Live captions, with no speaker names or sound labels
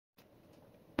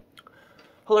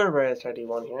Hello everybody, it's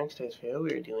ID1 here. In today's video,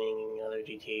 we are doing another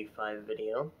GTA 5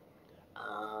 video.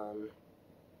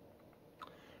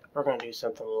 We're going to do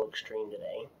something a little extreme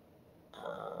today.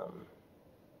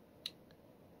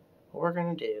 What we're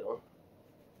going to do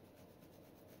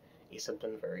is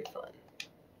something very fun.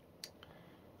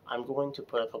 I'm going to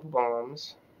put a couple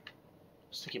bombs,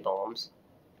 sticky bombs,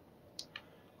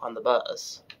 on the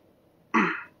bus.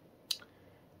 And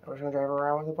we're going to drive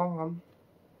around with a bomb.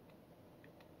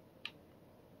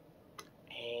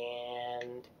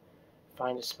 And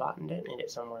find a spot and detonate it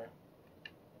somewhere.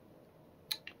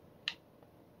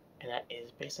 And that is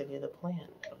basically the plan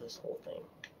of this whole thing.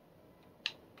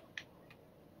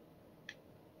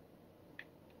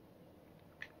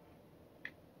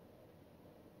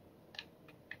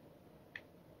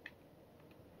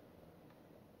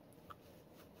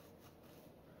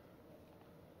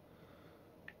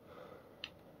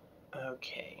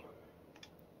 Okay.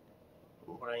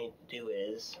 What I need to do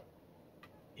is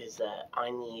that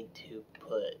I need to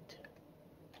put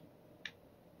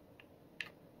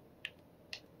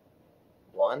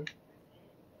 1,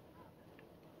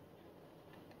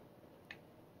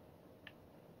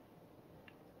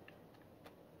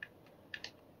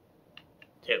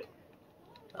 2.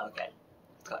 Okay.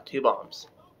 It's got 2 bombs.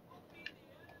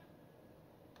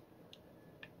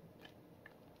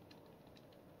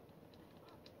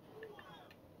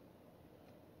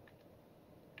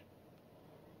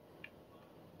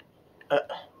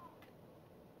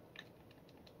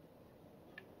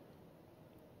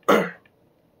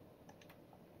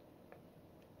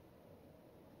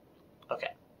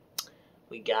 Okay.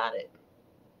 We got it.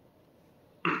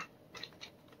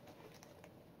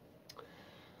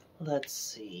 Let's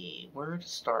see. Where to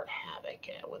start havoc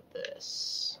at with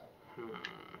this?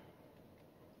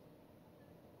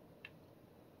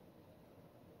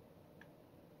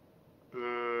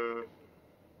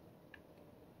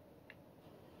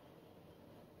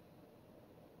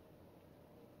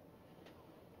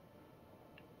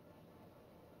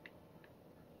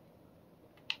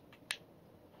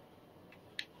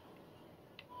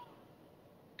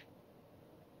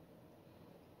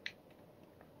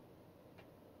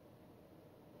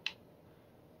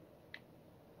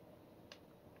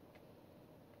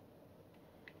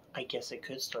 I guess it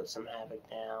could start some havoc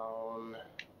down.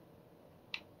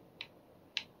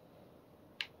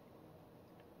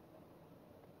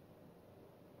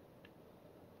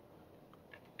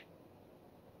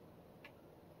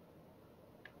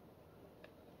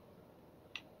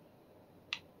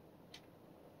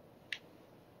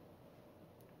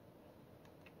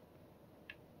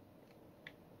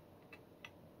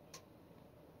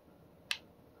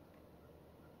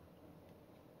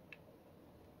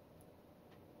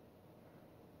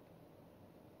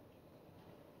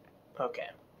 Okay.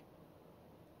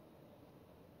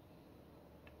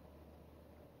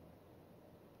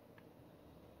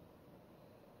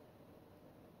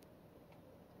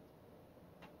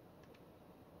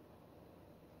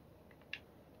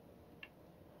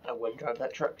 I wouldn't drive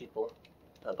that truck, people.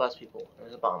 That bus, people.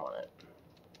 There's a bomb on it.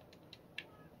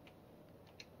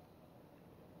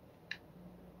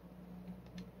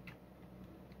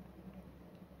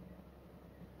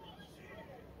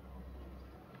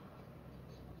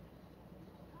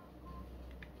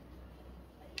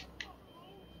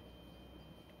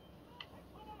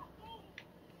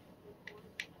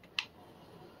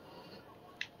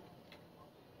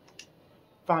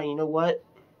 Fine, you know what?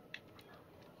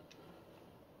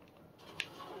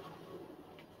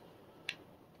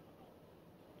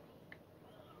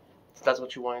 That's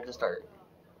what you wanted to start.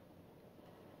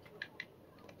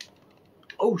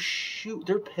 Oh shoot,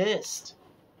 they're pissed.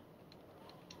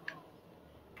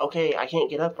 Okay, I can't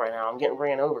get up right now. I'm getting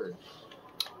ran over.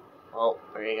 Well,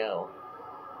 there you go.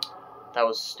 That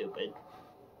was stupid.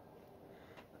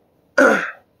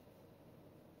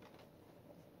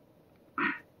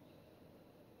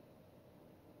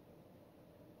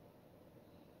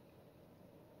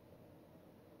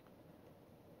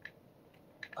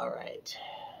 Alright.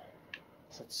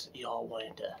 Since y'all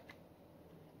wanted to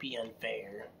be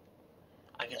unfair,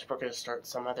 I guess we're gonna start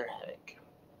some other havoc.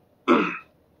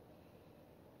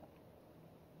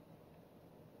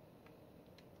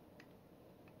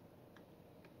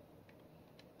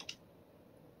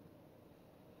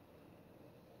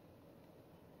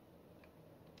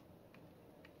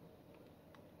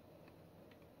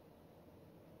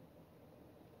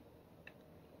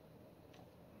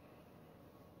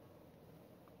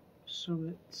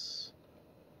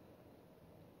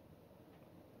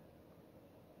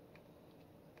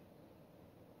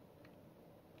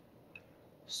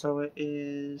 So it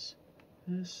is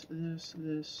This.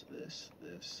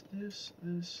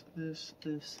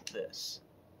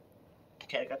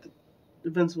 Okay, I got the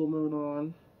invincible mode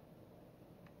on.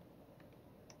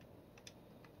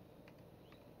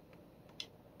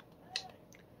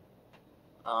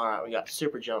 Alright, we got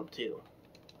super jump too.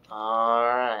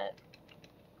 Alright.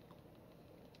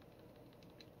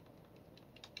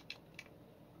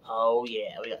 Oh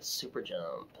yeah, we got super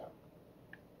jump.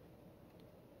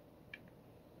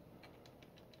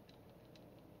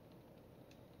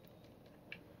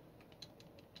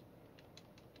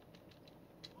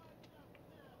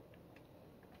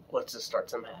 Let's just start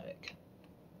some havoc.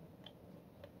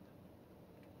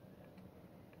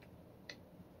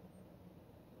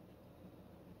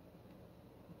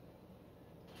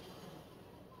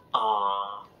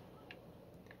 Ah.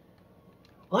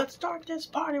 Let's start this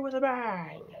party with a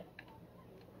bang.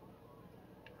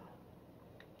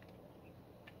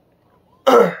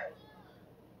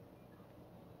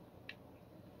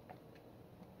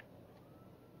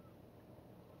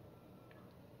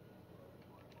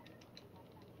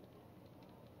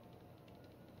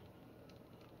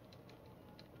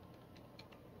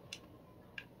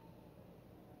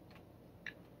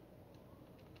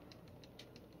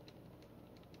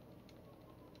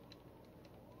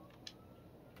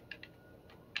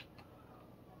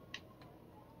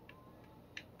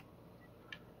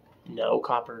 No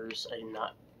coppers. I'm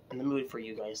not in the mood for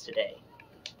you guys today.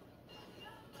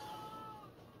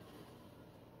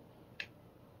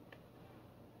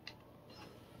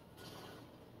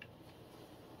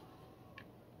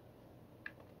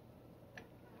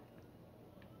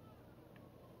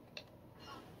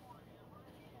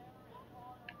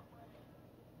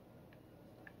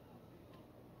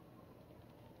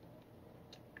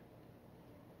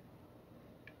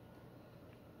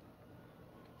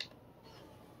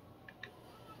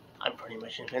 I'm pretty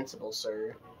much invincible,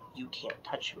 sir. You can't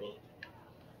touch me.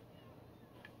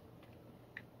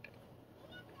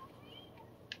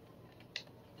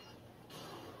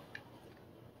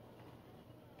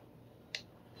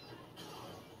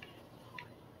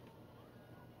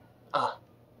 Ah,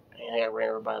 and I got ran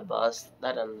over by a bus.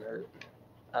 That doesn't hurt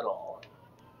at all.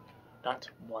 Not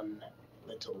one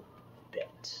little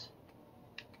bit.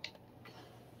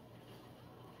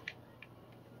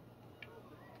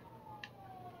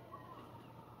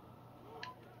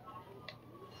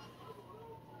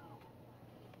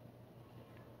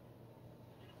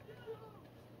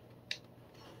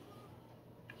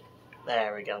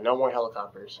 There we go. No more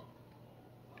helicopters.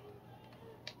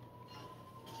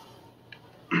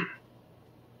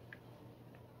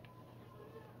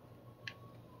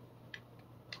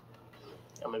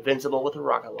 I'm invincible with a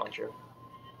rocket launcher.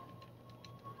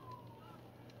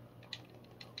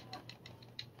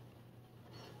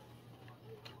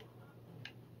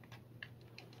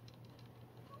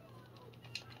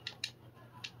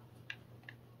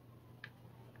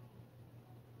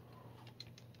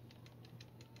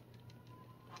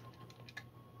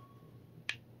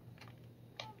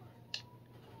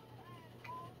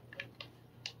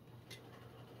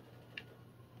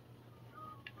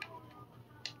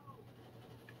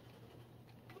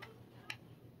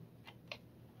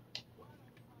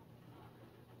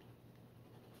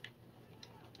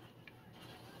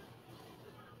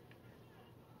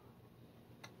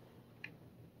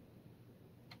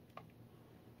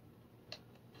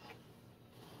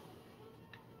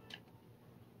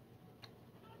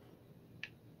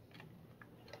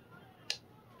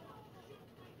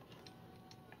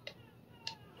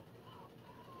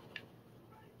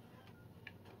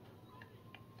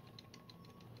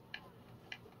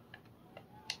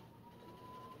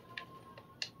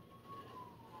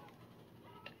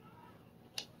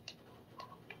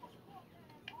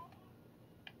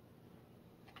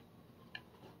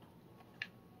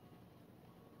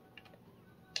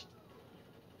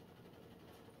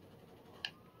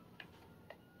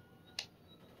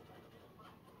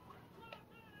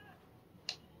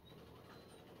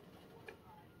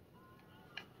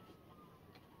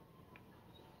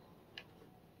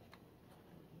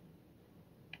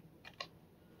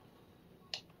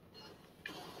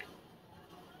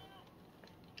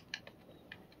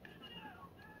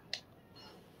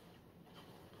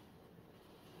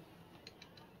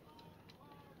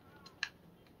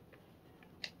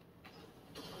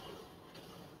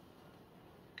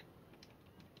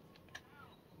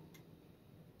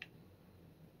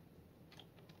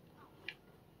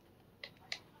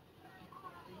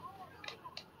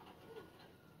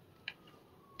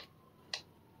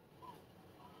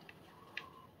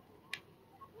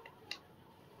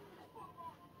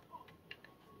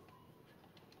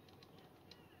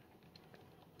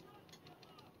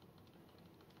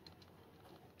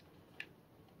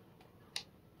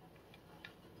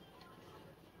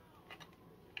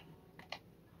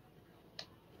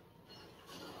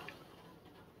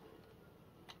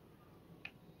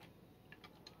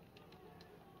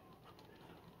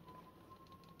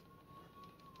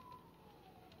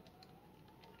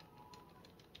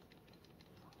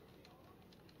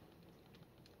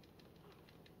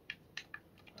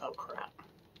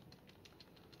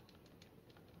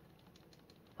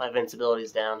 My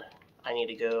invincibility's down. I need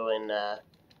to go and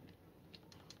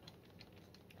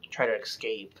try to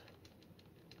escape.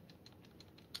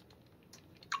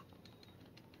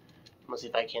 I'm gonna see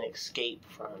if I can escape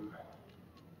from...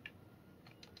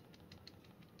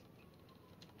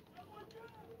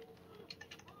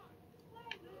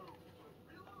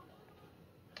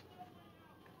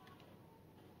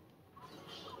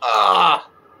 Ah!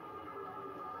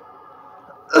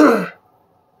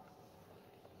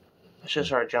 I should have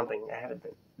started jumping. I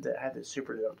had the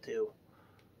super jump too.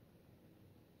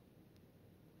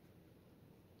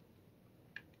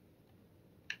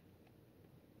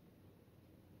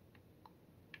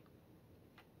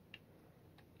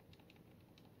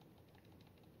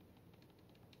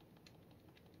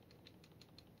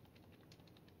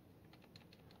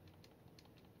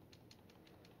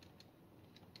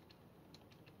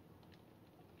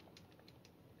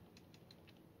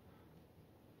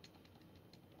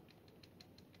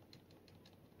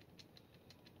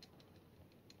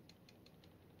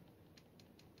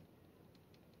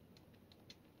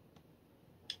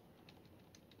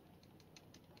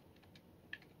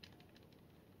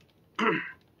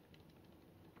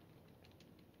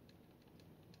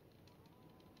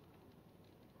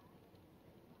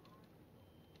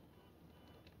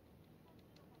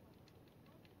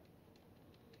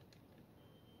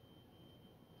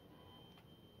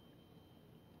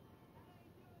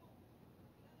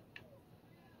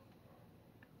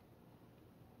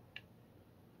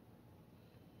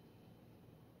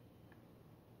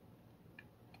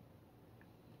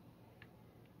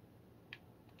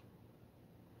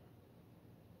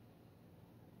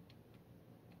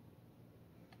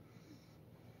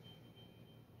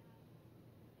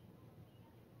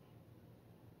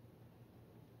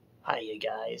 Hi, you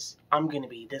guys. I'm gonna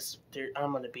be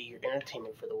your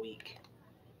entertainment for the week.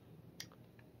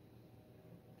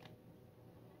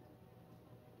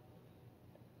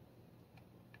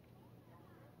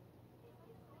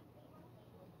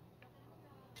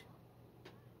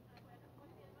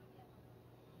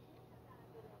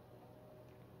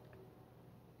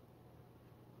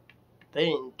 They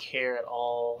didn't care at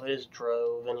all. They just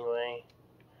drove anyway.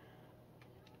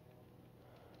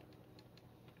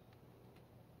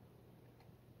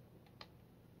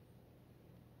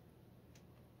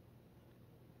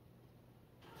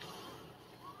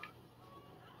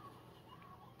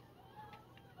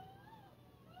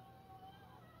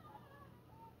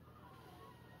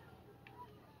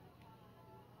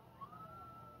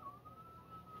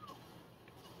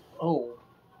 Oh.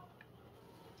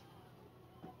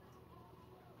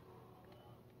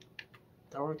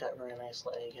 That worked out very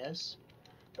nicely, I guess.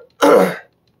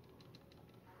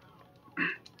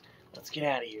 Let's get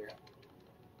out of here.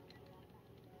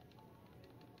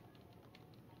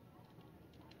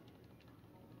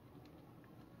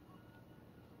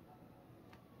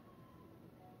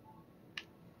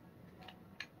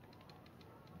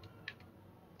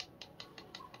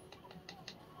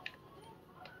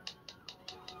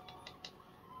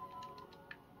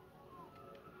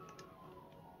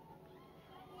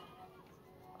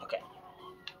 Okay.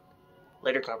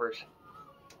 Later, coppers.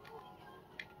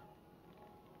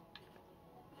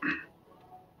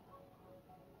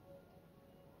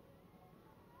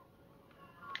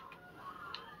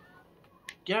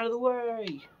 Get out of the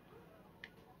way!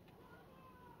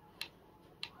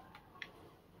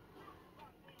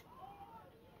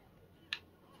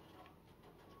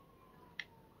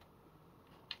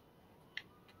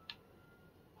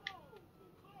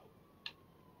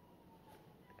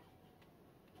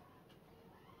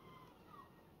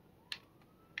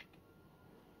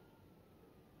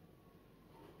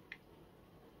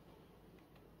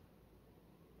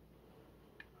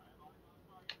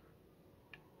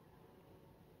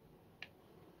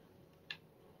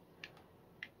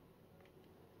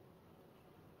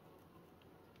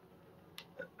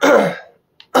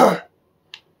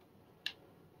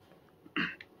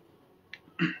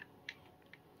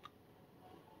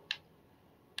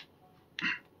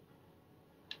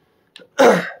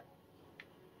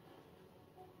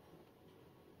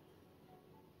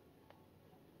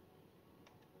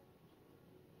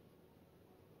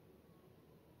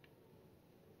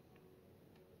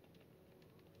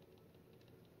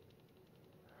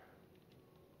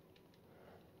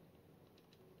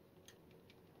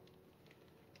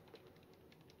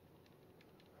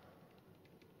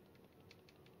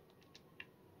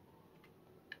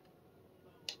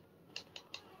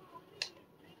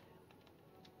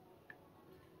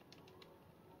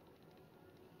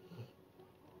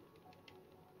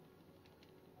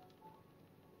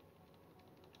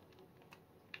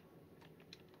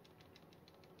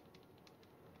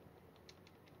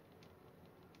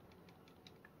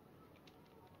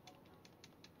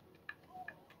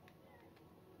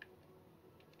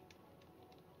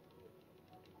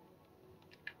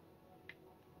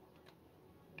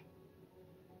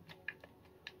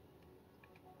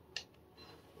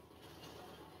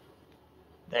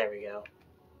 There we go.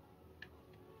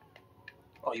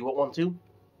 Oh, you want one too?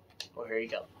 Well, here you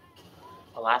go.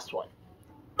 The last one.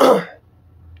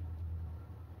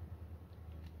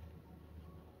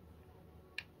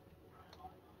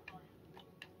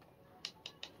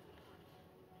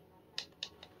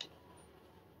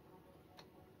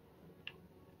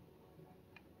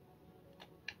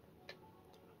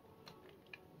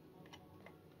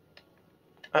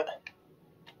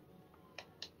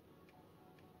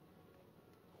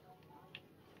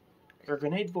 Your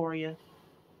grenade for you.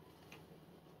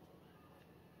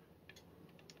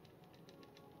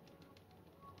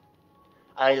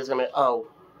 I think it's gonna. Oh,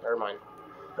 never mind.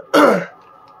 I'm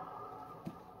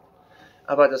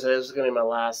about to say this is gonna be my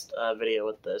last video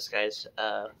with this, guys.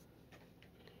 I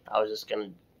was just gonna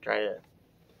try to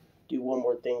do one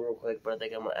more thing real quick, but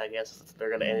I guess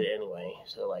they're gonna end it anyway.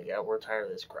 So like, we're tired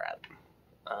of this crap.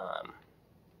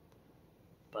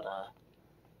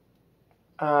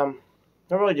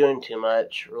 Not really doing too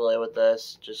much really with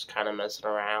this. Just kind of messing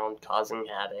around, causing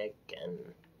havoc, and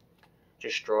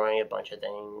destroying a bunch of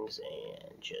things,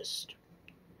 and just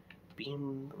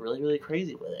being really, really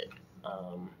crazy with it.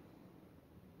 And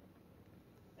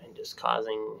just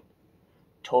causing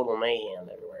total mayhem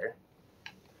everywhere.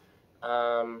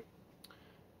 I'm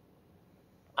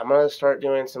gonna start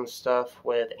doing some stuff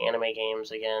with anime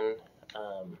games again.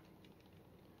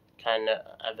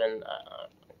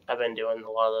 I've been doing a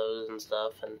lot of those and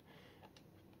stuff, and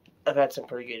I've had some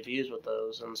pretty good views with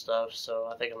those and stuff. So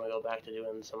I think I'm gonna go back to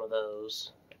doing some of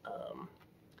those.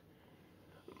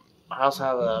 I also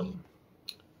have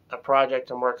a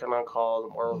project I'm working on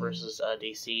called Marvel vs.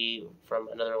 DC from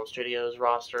Another One Studios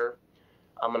roster.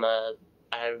 I've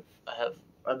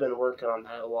been working on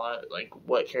that a lot, like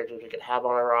what characters we could have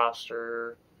on our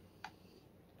roster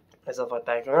and stuff like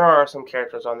that. There are some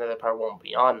characters on there that probably won't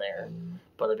be on there,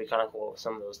 but it'd be kind of cool if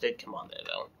some of those did come on there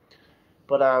though.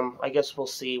 But I guess we'll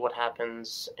see what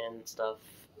happens and stuff.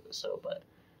 So, but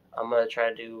I'm gonna try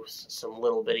to do some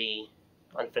little bitty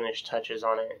unfinished touches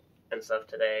on it and stuff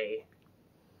today,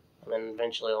 and then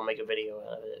eventually I'll make a video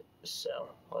out of it.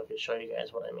 So I can show you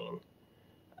guys what I mean.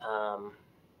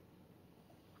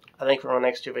 I think for my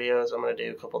next two videos, I'm going to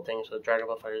do a couple things with Dragon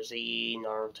Ball FighterZ,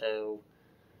 Naruto,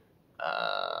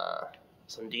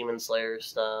 some Demon Slayer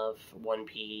stuff, One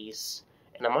Piece,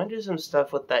 and I might do some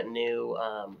stuff with that new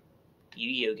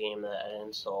Yu-Gi-Oh game that I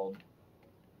installed.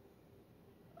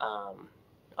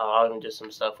 I'll even do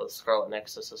some stuff with Scarlet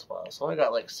Nexus as well. So I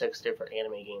got like 6 different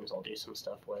anime games I'll do some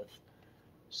stuff with.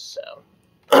 So,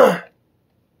 I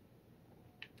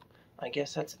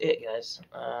guess that's it, guys.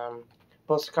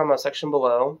 Post a comment section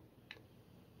below.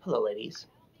 Hello, ladies.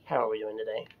 How are we doing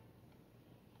today?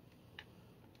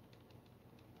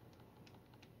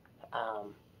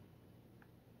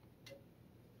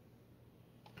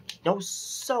 No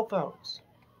cell phones.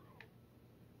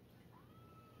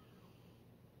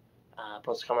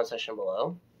 Post a comment section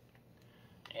below.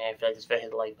 And if you like this video,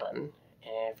 hit the like button.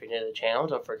 And if you're new to the channel,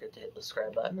 don't forget to hit the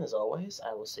subscribe button. As always,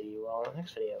 I will see you all in the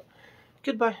next video.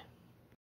 Goodbye.